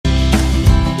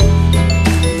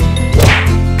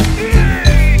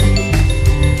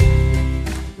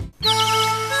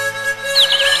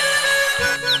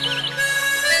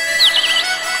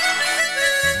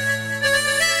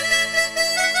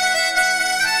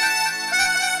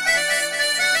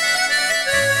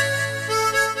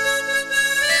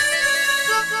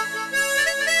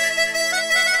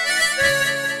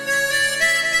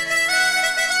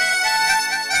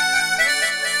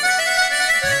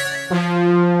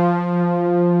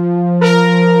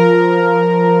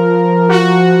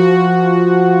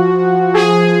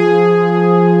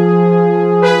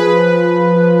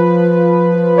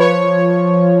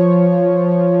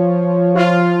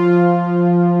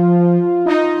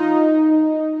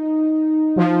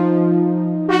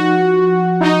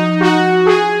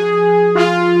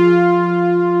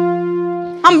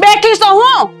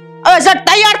હવે જટ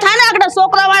તૈયાર થા ને, આગળ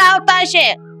છોકરાવાળા આવતા હશે.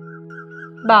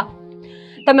 બા,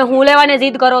 તમે હું લેવાને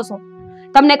જીદ કરો છો?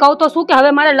 તમને કહું તો શું કે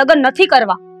હવે મારે લગ્ન નથી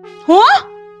કરવા. હું?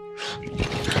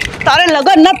 તારે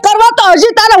લગ્ન નથી કરવા તો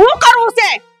હજી તારે શું કરવું છે?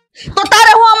 તો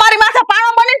તારે હું અમારી માથે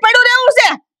પાણો બનીને પડ્યું રહેવું છે?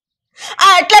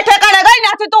 આ એટલે ઠેકાણે ગઈ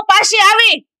નથી તું પાછી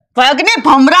આવી. ભગની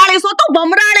ભમરાળી છો તું,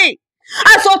 ભમરાળી.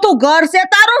 આ ચોથું ઘર છે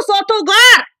તારું, ચોથું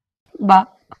ઘર. બા,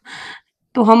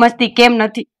 તું સમજતી કેમ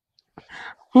નથી?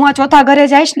 હું આ ચોથા ઘરે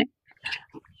જઈશ ને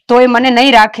તોય મને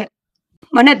નહીં રાખે,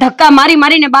 મને ધક્કા મારી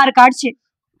મારીને બહાર કાઢશે.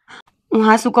 હું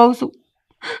હા શું કહું છું,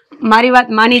 મારી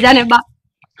વાત માની જા ને બા,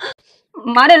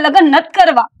 મારે લગ્ન નથી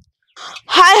કરવા.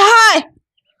 હાય હાય,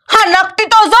 હા નકટી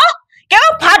તો જો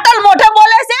કેવો ફાટલ મોઢે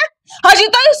બોલે છે.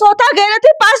 હજી તો એ સોથા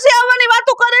ઘરેથી પાછી આવવાની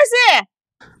વાતો કરે છે.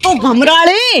 તું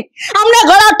ભમરાળી, અમને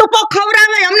ગળા ટૂંકો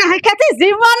ખવરાવે, અમને હકેથી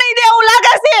જીવવા નહીં દે એવું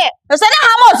લાગે છે. સને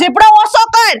હામો ઝીપડો ઓછો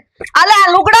કર. આલે આ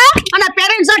લુગડા અને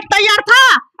પહેરીને જટ તૈયાર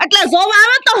થા, એટલે જોવા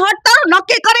આવે તો હટ તારું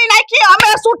નક્કી કરી નાખી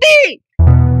અમે છૂટી.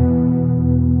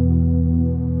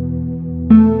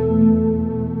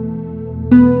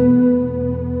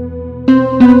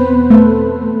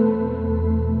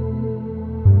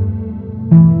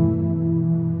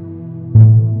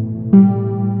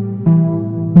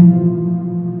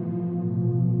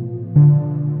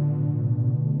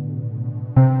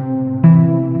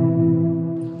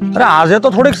 આજે તો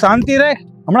થોડીક શાંતિ રહે,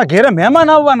 હમણાં ઘેરે મહેમાન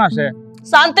આવવાના છે.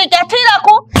 શાંતિ ક્યાંથી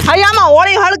રાખું? હૈયામાં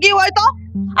હોળી હળગી હોય તો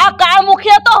આ કાળ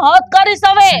મુખીએ તો હદ કરીશ.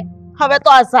 હવે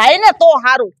તો આ જાય ને તો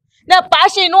હારું, ને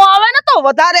પાછી નો આવે ને તો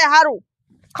વધારે હારું.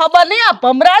 ખબર નહીં આ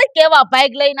ભમરાળી કેવા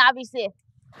ભાગ લઈને આવી છે.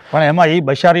 પણ એમાં એ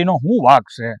બશારીનો શું વાંક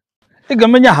છે? એ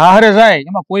ગમે ત્યાં હારે જાય,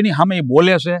 એમાં કોઈની સામે એ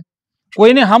બોલે છે,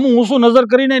 કોઈને સામું ઊંસું નજર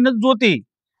કરીને નથી જોતી.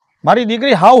 મારી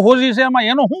દીકરી હાવ હોજી છે,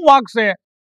 એમાં એનો શું વાંક છે?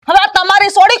 હવે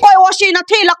તમારી સોડી કોઈ ઓછી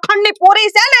નથી, લખણની પૂરી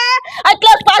છે ને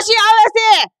એટલે જ પાછી આવે છે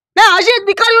ને. હજી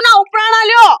દીકરીઓના ઉપરાણા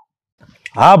લ્યો.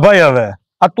 હા ભાઈ, હવે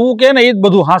આ તું કે ને એ જ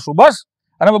બધું હાસું બસ.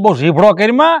 અને બહુ ઝીભડો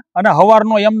કરીમાં અને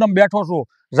હવારનો એમનેમ બેઠો છું.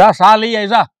 જા સા લઈ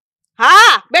આય જા.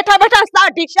 હા, બેઠા બેઠા સા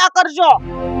ઢીક્ષા કરજો.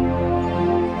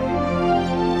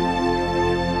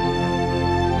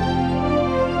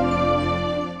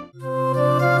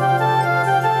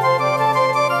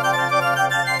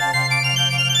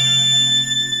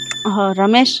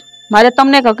 રમેશ, મારે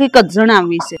તમને એક હકીકત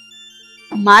જણાવવી છે.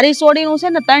 મારી સોડીનું છે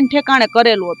ને 3 ઠેકાણે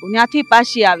કરેલું હતું, ત્યાંથી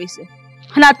પાછી આવી છે.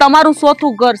 અને આ તમારું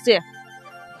ચોથું ઘર છે,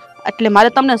 એટલે મારે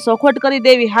તમને સોખવટ કરી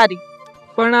દેવી હારી.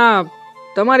 પણ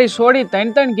તમારી સોડી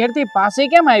 3 ઘેરથી પાછી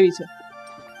કેમ આવી છે?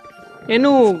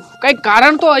 એનું કઈ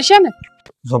કારણ તો હશે ને?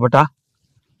 જો બેટા,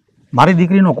 મારી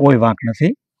દીકરીનો કોઈ વાંક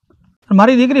નથી,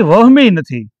 મારી દીકરી વહમી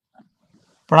નથી.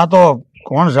 પણ આ તો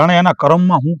કોણ જાણે એના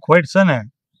કર્મમાં હું ખોટ છે ને,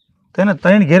 તેને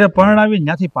 3 ઘેરે પરણાવી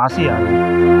ત્યાંથી પાછી આવી.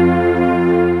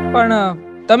 પણ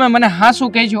તમે મને હા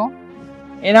શું કહેજો,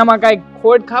 એનામાં કઈ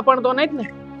ખોટ ખાપણ તો નહીં ને?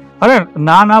 અરે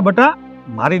ના ના બેટા,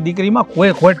 મારી દીકરીમાં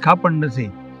કોઈ ખોટ ખાપણ નથી.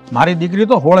 મારી દીકરી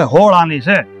તો હોળે હોળ આની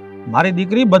છે. મારી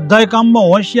દીકરી બધાય કામમાં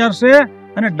હોશિયાર છે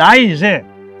અને ડાઈ છે.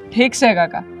 ઠીક છે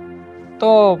કાકા, તો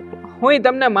હું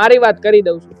તમને મારી વાત કરી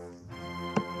દઉં છું.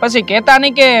 પછી કહેતા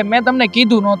નહીં કે મેં તમને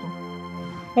કીધું નહોતું.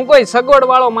 હું કોઈ સગવડ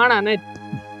વાળો માણા નહીં,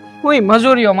 હું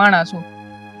મજૂરીઓ માણા છું.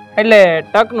 એટલે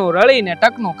ટકનું રળીને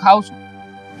ટકનું ખાવ છું.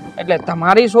 એટલે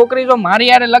તમારી છોકરી જો મારી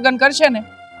યારે લગ્ન કરશે ને,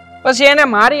 પછી એને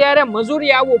મારી યારે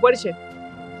મજૂરી આવવું પડશે.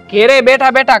 ઘેરે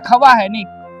બેઠા બેઠા ખવા હે નહીં.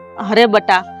 અરે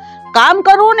બટા, કામ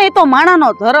કરવું ને એ તો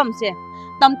માણાનો ધર્મ છે.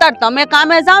 તમતાર તમે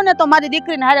કામે જાવ ને તો મારી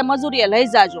દીકરીને હારે મજૂરીએ લઈ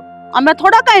જાજો. અમે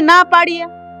થોડા કઈ ના પાડીએ.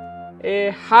 એ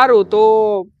હારું, તો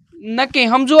નક્કી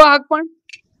સમજો આ હક પણ.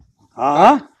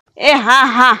 હા એ હા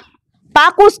હા,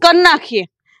 પાકુસ કરી નાખીએ.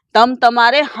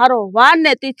 તમારે હારો વાર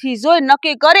ને તિથિ જોઈ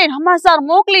નક્કી કરીને હમાસર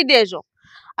મોકલી દેજો,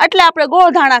 એટલે આપણે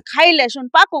ગોળધાણા ખાઈ લેશું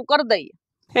ને પાકું કરી દઈએ.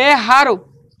 એ હારું,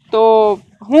 તો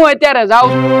હું અત્યારે જાઉં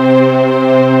છું.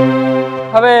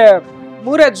 હવે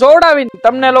મુરત જોડાવીને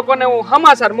તમને લોકોને હું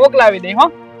હમાસર મોકલાવી દઈ. હો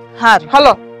હારું,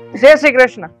 હલો. જય શ્રી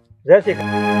કૃષ્ણ. જય શ્રી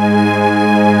કૃષ્ણ.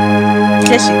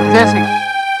 જય શ્રી જય શ્રી.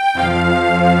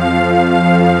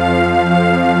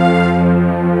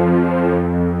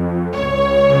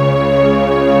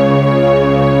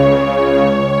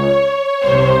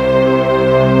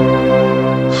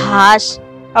 હાશ,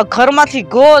 આ ઘરમાંથી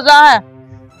ગો જાય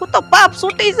હું તો પાપ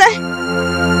છૂટી જાય.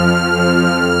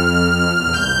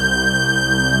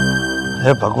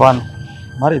 હે ભગવાન,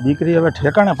 મારી દીકરી હવે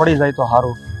ઠેકાણે પડી જાય તો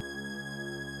સારું.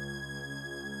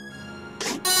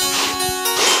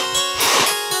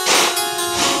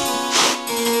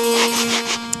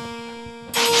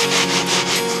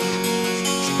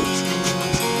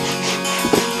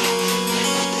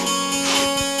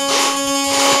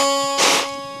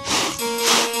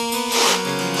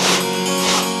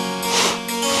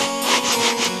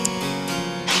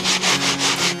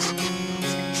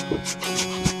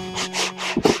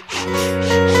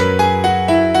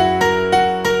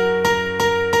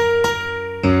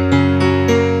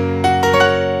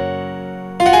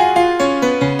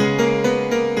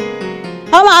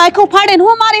 આખું ફાડીને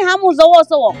હું મારી હામું જવો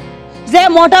સવો? જે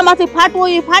મોઢામાંથી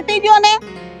ફાટવું એ ફાટી ગયો ને.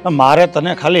 મારે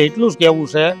તને ખાલી એટલું જ કહેવું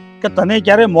છે કે તને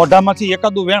ક્યારે મોઢામાંથી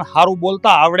એકાદું વેણ સારું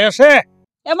બોલતા આવડે છે?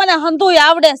 એ મને હંધુય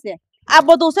આવડે છે. આ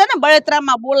બધું છે ને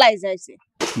બળતરામાં બોલાઈ જાય છે.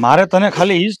 મારે તને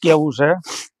ખાલી ઈ જ કહેવું છે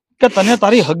કે તને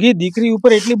તારી હગી દીકરી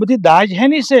ઉપર એટલી બધી દાજ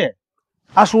હેની છે?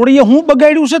 આ સોડીએ હું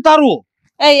બગાડ્યું છે તારું?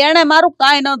 એને મારું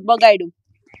કાંઈ નહોતું બગાડ્યું.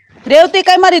 રેવતી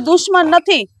કઈ મારી દુશ્મન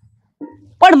નથી,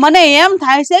 પણ મને એમ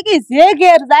થાય છે કે જે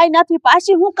ઘેર જાય નથી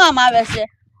પાછી હું કામ આવે છે.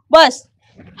 બસ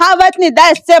હા વાતની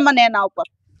દાજ છે મને એના ઉપર,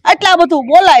 એટલા બધું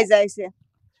બોલાઈ જાય છે.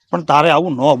 પણ તારે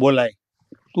આવું ન બોલાય.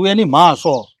 તું એની માં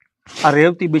છો. આ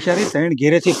રેવતી બિચારી ત્રણ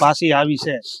ઘેરેથી પાછી આવી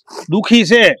છે, દુખી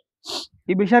છે.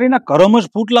 એ બિચારીના કરમ જ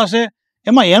ફૂટલા છે,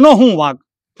 એમાં એનો શું વાંક?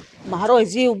 મારો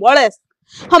જીવ બળે છે.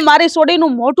 મારી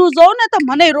સોડીનું મોઢું જોઉં ને તો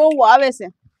મને રોવું આવે છે,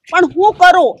 પણ હું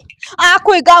કરું?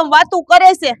 આખું ગામ વાતું કરે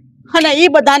છે અને ઈ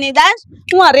બધાની દાજ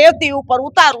હું આ રેવતી ઉપર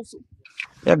ઉતારું છું.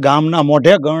 એ ગામના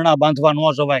મોઢે ગણના બાંધવા ન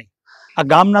જવાય. આ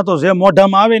ગામના તો જે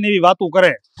મોઢામાં આવે ને એવી વાતું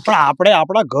કરે, પણ આપણે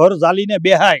આપણા ઘર ઝાલીને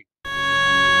બેહાય.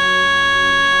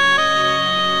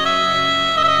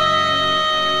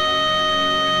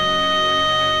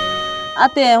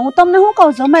 હું તમને શું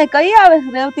કહું, જમાઈ કઈ આવે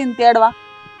રેવતીને તેડવા?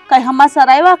 કઈ સમાચાર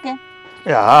આવ્યા કે?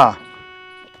 એ હા,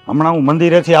 હમણાં હું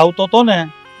મંદિરેથી આવતો હતો ને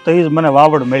તો એ જ મને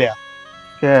વાવડ મળ્યા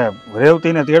કે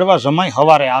રેવતીને તેડવા જમાઈ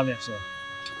હવારે આવે છે.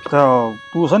 તો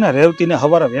તું છે ને રેવતીને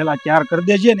હવારે વહેલા તૈયાર કરી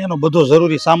દેજે ને એનો બધો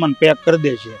જરૂરી સામાન પેક કરી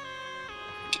દેજે.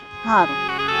 સારું.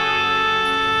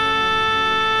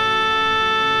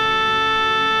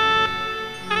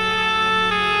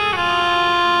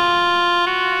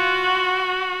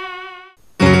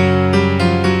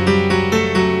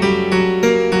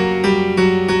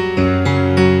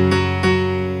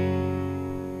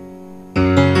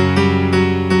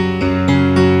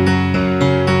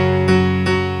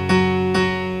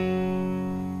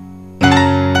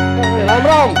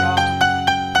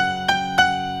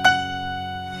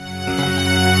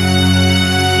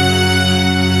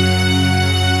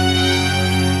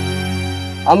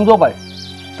 આમ જો ભાઈ,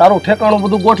 તારું ઠેકાણું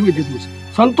બધું ગોઠવી દીધું છે.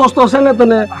 સંતોષ તો છે ને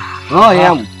તને? હા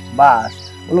એમ બસ.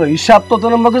 ઓલો હિસાબ તો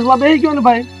તને મગજમાં બેહી ગયો ને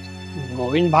ભાઈ?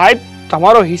 ગોવિંદભાઈ,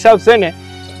 તમારો હિસાબ છે ને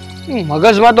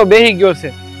મગજમાં તો બેહી ગયો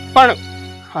છે, પણ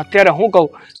અત્યારે હું કહું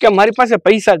કે મારી પાસે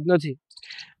પૈસા જ નથી.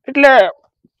 એટલે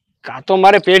કાં તો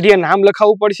મારે પેઢીએ નામ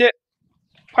લખાવવું પડશે,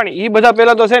 પણ એ બધા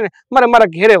પહેલા તો છે ને મારે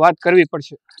મારા ઘેરે વાત કરવી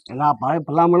પડશે. એલા ભાઈ,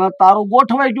 ભલામણા તારું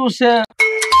ગોઠવાઈ ગયું છે.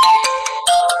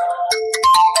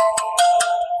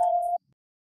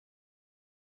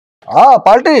 હા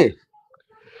પાર્ટી.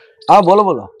 હા બોલો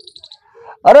બોલો.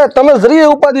 અરે તમે જરીએ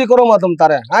ઉપાધિ કરો માં તમ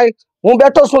તારે. હા હું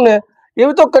બેઠો છું ને,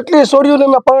 એવી તો કેટલી સોડીઓને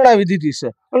મેં પરણાવી દીધી છે,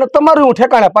 અને તમારું હું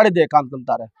ઠેકાણે પાડી દે કામ તમ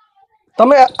તારે.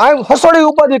 તમે આ હસોડી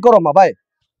ઉપાધિ કરો માં ભાઈ.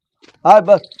 હા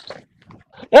બસ.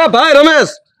 એ ભાઈ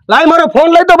રમેશ, લાય મારો ફોન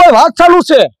લઈ તો ભાઈ, વાત ચાલુ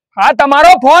છે. હા,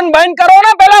 તમારો ફોન બંધ કરો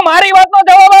ને, પહેલા મારી વાતનો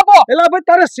જવાબ આપો. એલા ભાઈ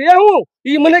તારે છે હું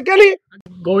ઈ મને કેલી?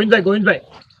 ગોવિંદભાઈ,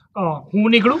 હું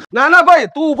નીકળું? ના ના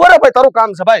ભાઈ, તું ઉભો રે ભાઈ, તારું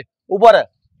કામ છે ભાઈ, ઉભો રે.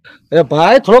 એ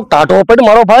ભાઈ થોડોક ટાઢો પડ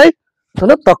મારો ભાઈ,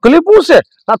 તને તકલીફ શું છે?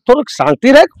 આ થોડુંક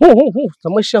શાંતિ રાખ. હું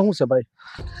સમસ્યા શું છે ભાઈ?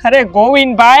 અરે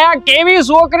ગોવિંદભાઈ, આ કેવી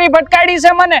છોકરી ભટકાડી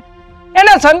છે મને,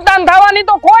 એને સંતાન થવાની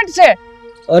તો ખોટ છે.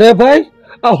 અરે ભાઈ,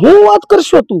 આ હું વાત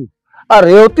કરશો તું? આ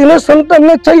રેવતીને સંતાન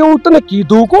ન થાય એવું તને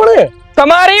કીધું કોણે?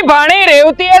 તમારી ભાણી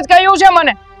રેવતીએ જ કહ્યું છે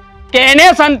મને કે એને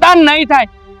સંતાન નહીં થાય.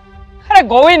 અરે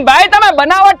ગોવિંદભાઈ, તમે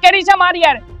બનાવટ કરી છે મારી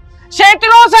યાર,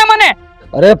 શેતરો છે મને.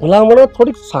 અરે ભલામણો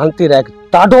થોડીક શાંતિ રાખ,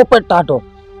 ટાઢો પર ટાઢો.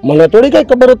 મને થોડી કઈ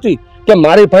ખબર હતી કે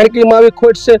મારી ભાણકીમાં આવી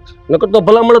ખોટ છે, નકર તો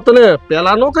ભલામણો તને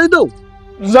પહેલા નો કહી દઉં.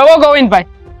 જવો ગોવિંદભાઈ,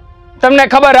 તમને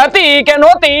ખબર હતી કે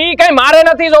નહોતી કઈ મારે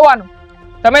નથી જોવાનું.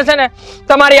 તમે છે ને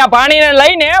તમારી આ ભાણીને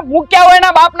લઈને મૂક્યા હોય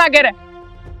એના બાપના ઘરે,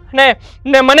 ને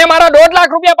મને મારા 1.5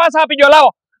 લાખ રૂપિયા પાછા આપી દો. લાવો.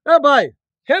 એ ભાઈ,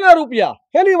 હેના રૂપિયા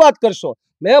હેની વાત કરશો?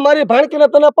 મેં મારી ભાણકીને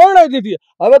તને પરણાવી દીધી,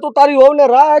 હવે તું તારી વહુને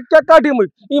રાહ કે કાઢી મૂક,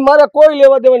 ઈ મારે કોઈ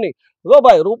લેવા દેવા નહીં. જો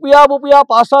ભાઈ, રૂપિયા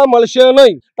પાછા મળશે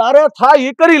નહીં, તારે થાય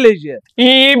ઈ કરી લેજે.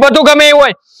 ઈ બધું ગમે એવું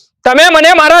હોય, તમે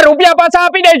મને મારા રૂપિયા પાછા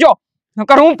આપી દેજો,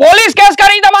 નકર હું પોલીસ કેસ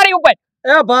કરી તમારી ઉપર.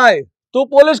 એ ભાઈ, તું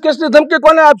પોલીસ કેસની ધમકી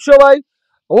કોને આપશો ભાઈ?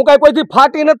 હું કઈ કોઈથી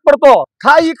ફાટી નથી પડતો,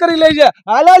 થાય ઈ કરી લેજે.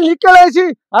 હાલ નીકળે છે,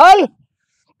 હાલ.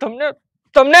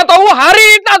 તમને તો હું હારી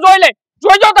રીતના જોઈ લે.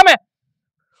 જોઈજો તમે,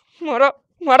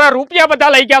 મારા રૂપિયા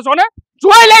બધા લઈ ગયા છો ને,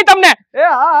 જોઈ લે તમને. એ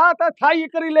હા થાય ઈ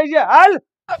કરી લેજે, હાલ.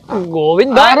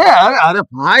 ગોવિંદભાઈ, અરે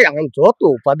ભાઈ, આમ જો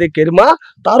તું ઉપાધિ કેરમાં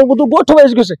તારું બધું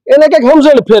ગોઠવાઈ ગયું છે, એને કઈક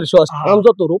સમજણ ફેરશો. આમ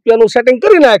જો તું રૂપિયાનું સેટિંગ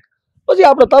કરી નાખ, પછી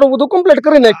આપણે તારું બધું કમ્પ્લીટ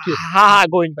કરી નાખીએ. હા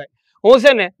ગોવિંદભાઈ, હું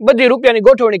છે ને બધી રૂપિયાની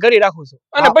ગોઠવણી કરી રાખું છું,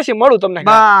 અને પછી મળું તમને.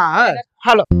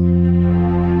 હાલો.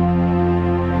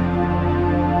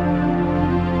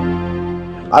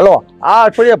 હાલો આ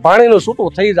અઠવાડિયે ભાણીનું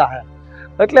છૂટું થઈ જાય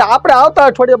એટલે આપણે આવતા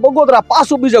અઠવાડિયે બગોદરા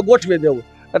પાછું બીજે ગોઠવી દેવું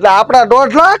એટલે આપણા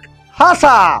 1.5 લાખ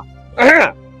હાસા.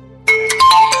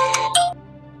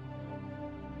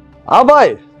 હા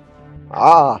ભાઈ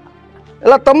હા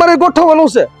એટલે તમારે ગોઠવવાનું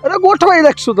છે. અરે ગોઠવાઈ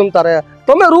રાખશું તમ તારે.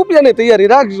 તમે રૂપિયાની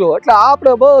તૈયારી રાખજો એટલે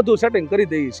આપણે બધું સેટિંગ કરી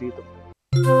દઈએ છીએ.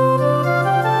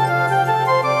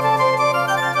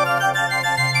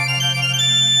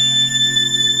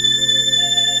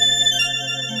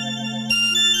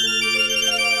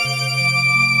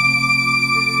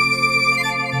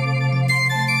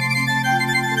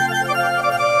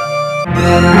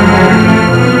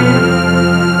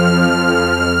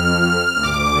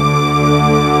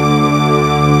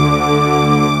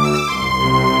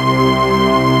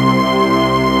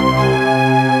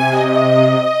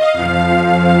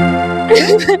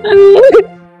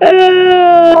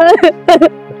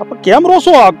 કેમ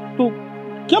રોસો? તું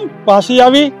કેમ પાછી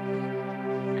આવી?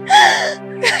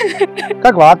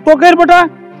 કાક વાત તો કર બેટા.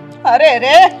 અરે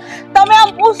રે તમે આમ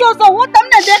પૂછો છો હું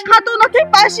તમને દેખાતું નથી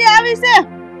પાછી આવી છે.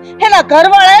 એના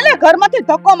ઘરવાળા એટલે ઘરમાંથી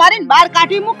ધક્કો મારીને બહાર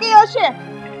કાઢી મૂકી હશે.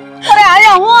 અરે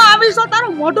આયા હું આવી છું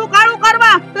તારું મોઢું કાળું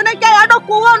કરવા. તને ક્યાંય આડો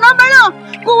કૂવો ન મળ્યો?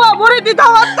 કૂવો ભરી દીધો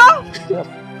હોત તો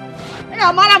એ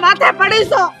અમારા માથે પડી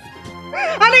છો.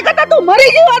 અને કતા તું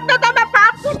મરી ગઈ હોત તો તમે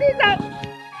પાપ છૂટી જાય.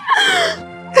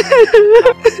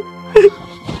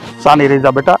 સાની રહી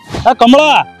જા બેટા. આ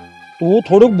કમળા તું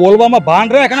થોડુંક બોલવામાં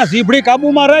ભાન રાખ અને જીભડી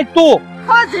કાબુમાં રાખ. તું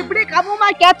હા જીભડી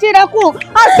કાબુમાં ક્યાંથી રાખું?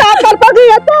 આ સાકર પગી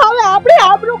હતો હવે આપણે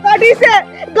આબરૂ કાઢી છે.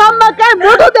 ગામમાં કઈ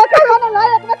મોઢું દેખાડવાના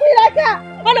લાયક નથી રાખ્યા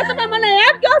અને તમે મને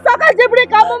એમ કહો છો કે જીભડી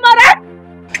કાબુમાં રાખ.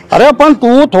 અરે પણ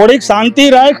તું થોડીક શાંતિ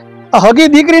રાખ. આ હગી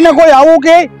દીકરીને કોઈ આવું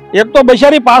કે? એક તો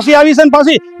બિચારી પાછી આવી છે ને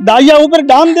પાછી દાયા ઉપર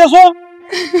ડામ દેશો.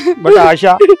 બેટા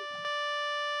આશા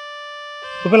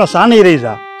તું પેલા સાની રહી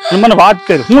જા અને મને વાત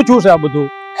કર શું છું છે આ બધું?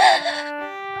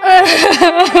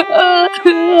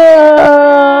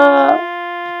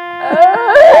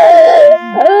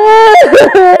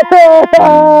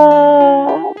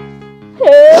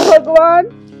 હે ભગવાન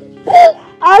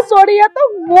આ સોડીએ તો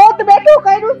મોત બેઠું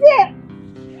કર્યું છે.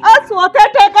 આ સોથે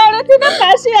ઠેકાણેથી ને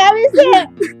પાછી આવી છે.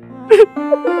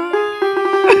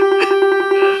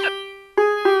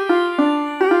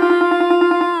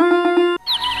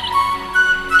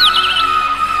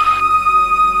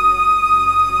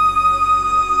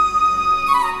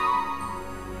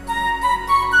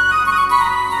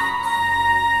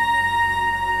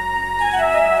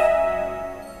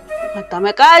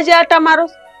 તમે કાં જે આટા મારો?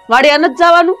 વાડિયા નથી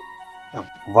જવાનું?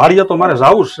 વાડિયા તો મારે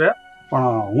જાવું જ છે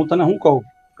પણ હું તને શું કહું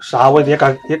સાવજ એક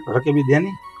રકેબી દે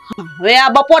ની. હવે આ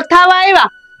બપોર થાવા આવ્યા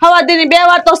હવાદીની 2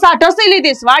 વાર તો સા ઢસી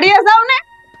લીધીસ. વાડિયા જાવ ને?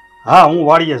 હા હું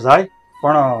વાડીએ જાય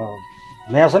પણ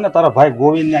મેં છે ને તારા ભાઈ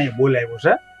ગોવિંદને અહીંયા બોલાવ્યો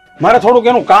છે. મારે થોડુંક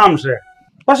એનું કામ છે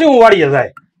પછી હું વાડીએ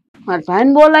જાય. મારા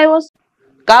ભાઈને બોલાવ્યો છે?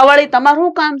 કાવાળી તમારું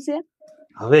શું કામ છે?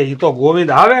 હવે ઈ તો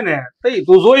ગોવિંદ આવે ને તો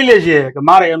તું જોઈ લેજે કે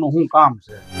મારે એનું શું કામ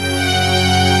છે.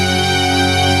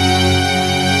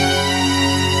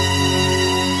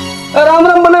 રામ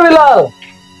રામ બનેવીલાલ.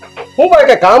 હું ભાઈ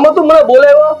કે કામ હતું મને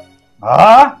બોલાવ્યો?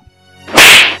 હા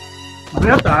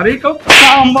અરે તારી કહું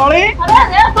કામ વાળી. અરે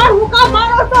રે પણ હું કામ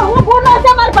મારો છો? હું ગુનો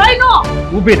છે મારા ભાઈનો.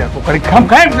 ઊભી રહે તું કરી કામ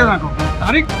કામ કે નાખો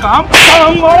તારી કામ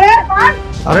વાળી.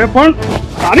 અરે પણ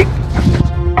તારી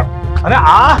અરે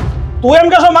આ તું એમ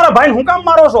કહેશો મારા ભાઈને હું કામ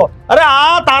મારો છો? અરે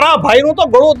આ તારા ભાઈનું તો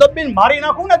ગળું દબીને મારી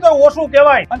નાખું ને તો ઓછું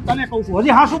કહેવાય. અને તને કહું છું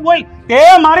હજી હાસું બોલ તે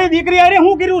મારી દીકરી આરે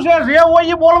શું કર્યું છે? જે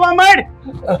હોય એ બોલવા માંડ.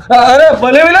 અરે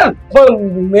બનેવીલાલ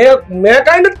મેં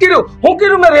કાઈ નથી કર્યું. હું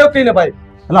કર્યું મેં રેવતીને ભાઈ?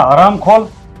 એટલે આરામ ખોલ.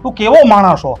 તું કેવો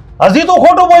માણસ છો? હજી તું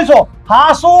ખોટું બોલશો.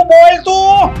 હાસું બોલ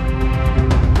તું.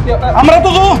 હમણાં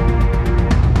તું શું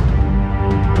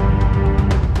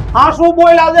હાસું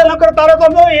બોલ આજે નકર તારે તો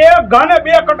એક ઘાને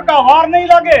 2 કટકા વાર નહીં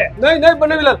લાગે. નહીં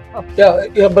બનેવીલાલ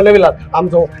એ બનેવીલાલ આમ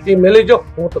જો એ મેલી જો.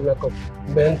 હું તમને કહું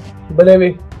બેન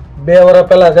બનેવી 2 વર્ષ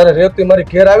પહેલા જયારે રેવતી મારી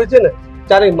ઘેર આવી છે ને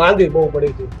ત્યારે માંદી બહુ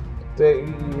પડી હતી. તો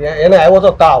એને આવ્યો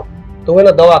તો તાવ તો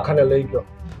એને દવાખાને લઈ ગયો.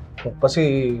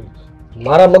 પછી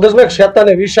મારા મગજમાં એક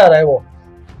શેતાને વિચાર આવ્યો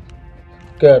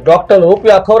કે ડોક્ટર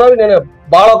રૂપિયા ખવડાવીને એને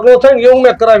બાળક નો થાય ને એવું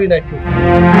મેં કરાવી નાખ્યું.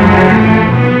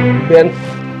 બેન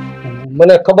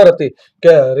મને ખબર હતી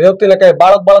કે રેવતીને કઈ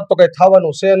બાળક તો કઈ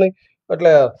થવાનું છે નહીં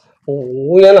એટલે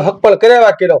હું એને હક પણ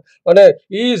કરાવ્યા કર્યો અને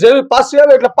ઈ જેવી પાછી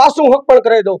આવે એટલે પાછું હક પણ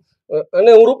કરાવી દઉં અને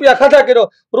હું રૂપિયા ખાધા કર્યો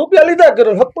રૂપિયા લીધા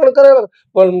કર્યો હક પણ કરાવ્યા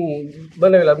પણ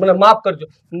બનેલા મને માફ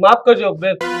કરજો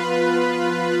બેન.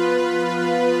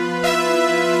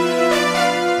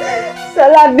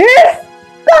 સલાડીસ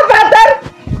કપાતર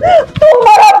તું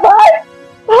મારા ભાઈ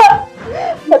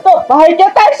मैं तो भाई के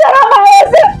तक शर्म आया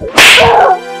से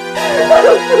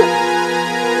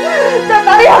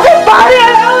તારી હવે ભારે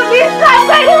આવું નિષ્કામ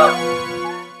કર્યું.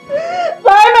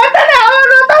 ભાઈ મેં તને આવો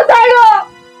નહોતો સાડ્યો.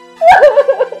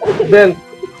 બેન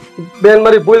બેન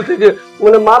મારી ભૂલ થઈ ગઈ,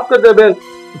 મને માફ કરી દે બેન.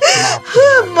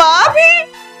 માફી?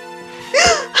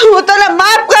 હું તને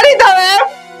માફ કરી દઉં એમ?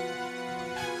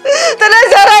 તને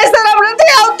જરાય શરમ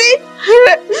નથી આવતી?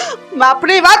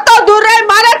 માફની વાત તો દૂર રહી,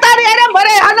 મારે તારી અરે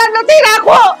મરે હનન નથી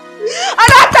રાખવો.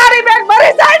 અને તારી બેન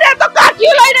મરી જાય ને તો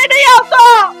કાઠીઓ લઈને નહીં આવતો.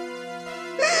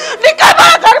 નીકળ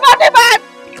મારા ઘરમાંથી બહાર,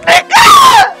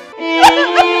 નીકળ.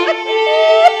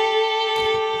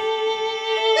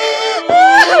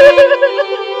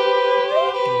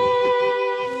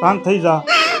 શાંત થઈ જા.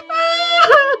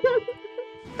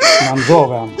 આમ જો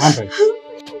હવે આમ સાંભળ,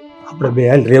 આપણે બે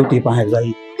હાલ રેવતી પાસે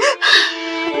જઈએ.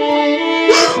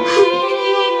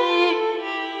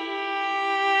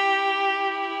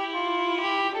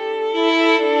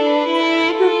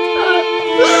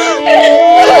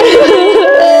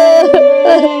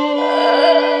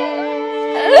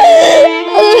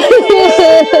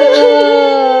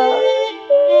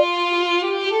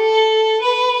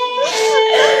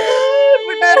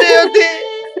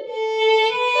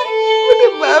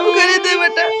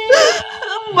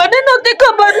 મને નહોતી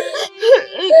ખબર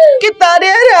કે તારે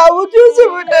હારે આવું થયું છે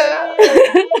બેટા.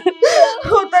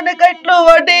 હું તને કેટલો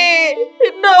વડી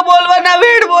ન બોલવાના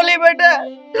વેડ બોલી બેટા.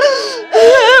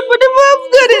 મને માફ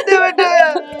કરી દે બેટા.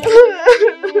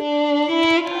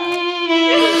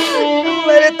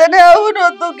 મારે તને આવું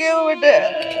નહોતું કેવું બેટા.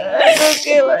 તો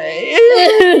કેવાય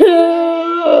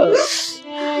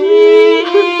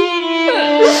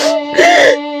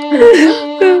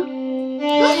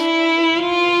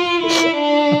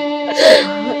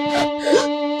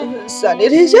સાની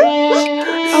રહી જા.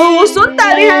 હું શું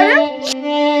તારી હારે